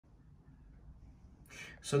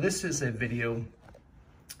So this is a video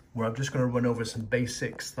where I'm just going to run over some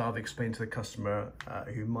basics that I've explained to the customer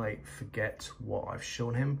who might forget what I've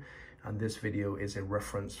shown him. And this video is a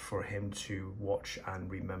reference for him to watch and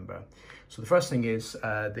remember. So the first thing is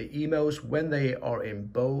the emails, when they are in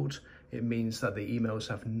bold, it means that the emails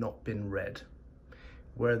have not been read.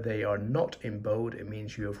 Where they are not in bold, it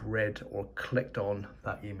means you have read or clicked on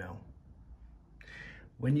that email.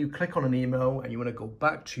 When you click on an email and you want to go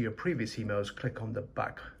back to your previous emails, click on the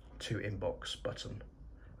back to inbox button.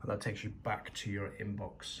 And that takes you back to your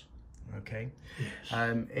inbox. Okay.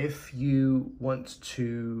 Yes. If you want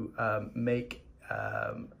to make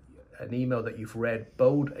an email that you've read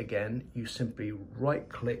bold again, you simply right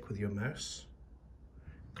click with your mouse,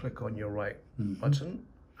 click on your right button,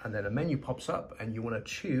 and then a menu pops up and you want to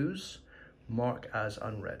choose mark as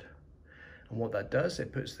unread. And what that does,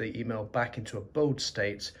 it puts the email back into a bold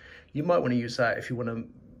state. You might want to use that if you want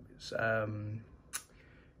to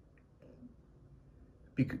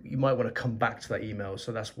you might want to come back to that email,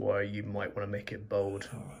 so that's why you might want to make it bold.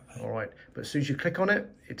 All right, but as soon as you click on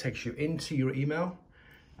it, it takes you into your email,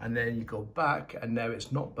 and then you go back and now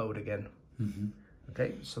it's not bold again.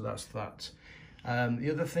 Okay, so that's that.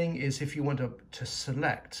 The other thing is, if you want to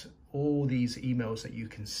select all these emails that you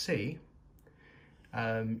can see,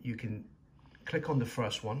 you can click on the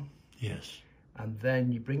first one. Yes. And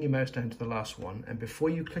then you bring your mouse down to the last one, and before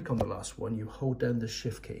you click on the last one, you hold down the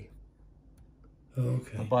shift key.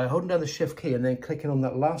 Okay. And by holding down the shift key and then clicking on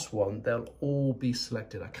that last one, they'll all be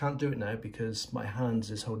selected. I can't do it now because my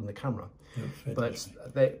hands is holding the camera. But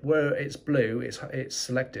where it's blue, it's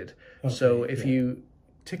selected. Okay, so if you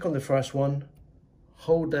tick on the first one,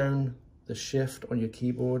 hold down the shift on your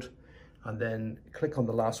keyboard, and then click on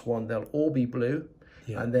the last one, they'll all be blue.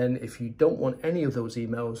 And then if you don't want any of those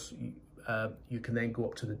emails, you can then go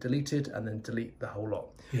up to the deleted and then delete the whole lot.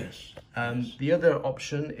 Yes. The other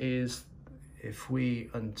option is, if we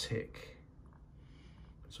untick,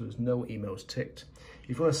 so there's no emails ticked,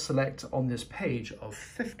 if you want to select on this page of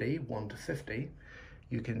 50, 1 to 50,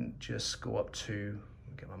 you can just go up to,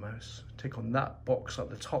 get my mouse, tick on that box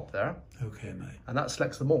at the top there. Okay, mate. And that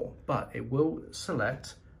selects them all, but it will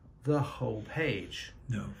select the whole page.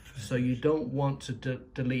 No. So you don't want to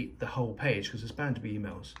delete the whole page because there's bound to be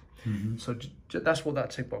emails. So that's what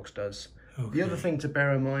that tick box does. Okay. The other thing to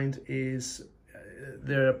bear in mind is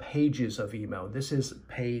there are pages of email. This is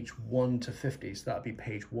page 1 to 50, so that'd be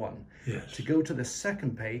page 1. Yes. To go to the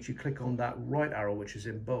second page, you click on that right arrow, which is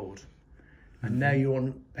in bold. And now you're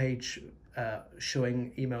on page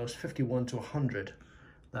showing emails 51 to 100.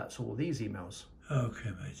 That's all these emails.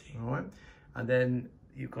 Okay, matey. All right. And then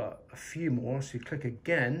you've got a few more, so you click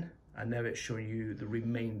again, and now it's showing you the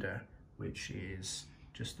remainder, which is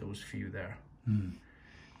just those few there.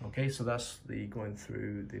 Okay, so that's the going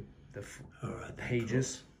through the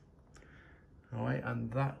pages. All right,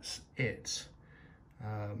 and that's it.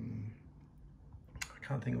 I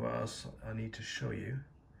can't think of what else I need to show you,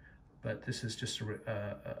 but this is just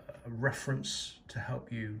a reference to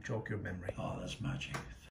help you jog your memory. Oh, that's magic.